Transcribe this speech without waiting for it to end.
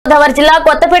గోదావరి జిల్లా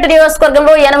కొత్తపేట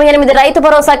నియోజకవర్గంలో 88 రైతు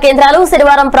భరోసా కేంద్రాలు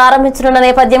శనివారం ప్రారంభించనున్న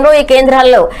నేపథ్యంలో ఈ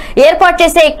కేంద్రాల్లో ఏర్పాటు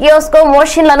చేసే కియోస్కో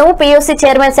మోషన్లను పీయూసీ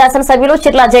చైర్మన్ శాసనసభ్యులు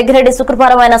చిట్ల జగ్గిరెడ్డి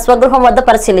శుక్రవారం ఆయన స్వగృహం వద్ద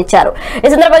పరిశీలించారు.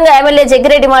 ఈ సందర్భంగా ఎమ్మెల్యే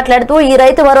జగ్గిరెడ్డి మాట్లాడుతూ ఈ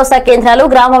రైతు భరోసా కేంద్రాలు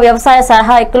గ్రామ వ్యవసాయ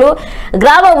సహాయకులు,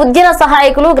 గ్రామ ఉద్యాన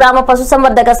సహాయకులు, గ్రామ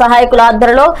పశుసంవర్ధక సహాయకుల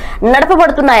ఆధ్వర్యంలో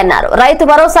నడపబడుతున్నాయన్నారు. రైతు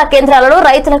భరోసా కేంద్రాలలో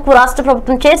రైతులకు రాష్ట్ర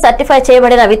ప్రభుత్వంచే సర్టిఫై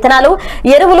చేయబడిన విత్తనాలు,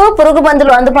 ఎరువులు, పురుగు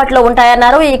మందులు అందుబాటులో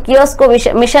ఉంటాయన్నారు. ఈ కియోస్కో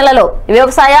మిషన్లలో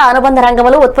వ్యవసాయ అనుబంధ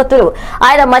రంగములు ఉత్పత్తులు,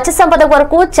 ఆయన మత్స్య సంపద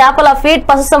కొరకు చేపల ఫీడ్,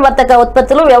 పశుసంవర్ధక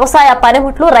ఉత్పత్తులు, వ్యవసాయ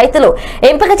పనిముట్లు రైతులు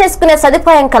ఎంపిక చేసుకునే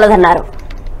సదుపాయం కలదన్నారు.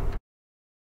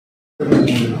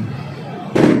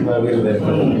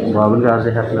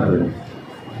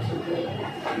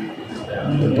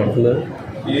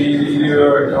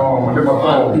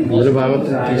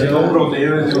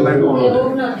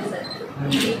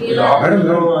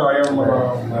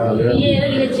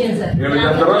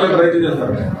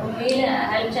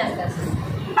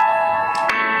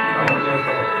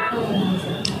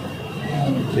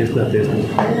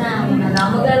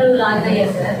 రామగారు లాగ్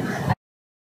అయ్యారు సార్.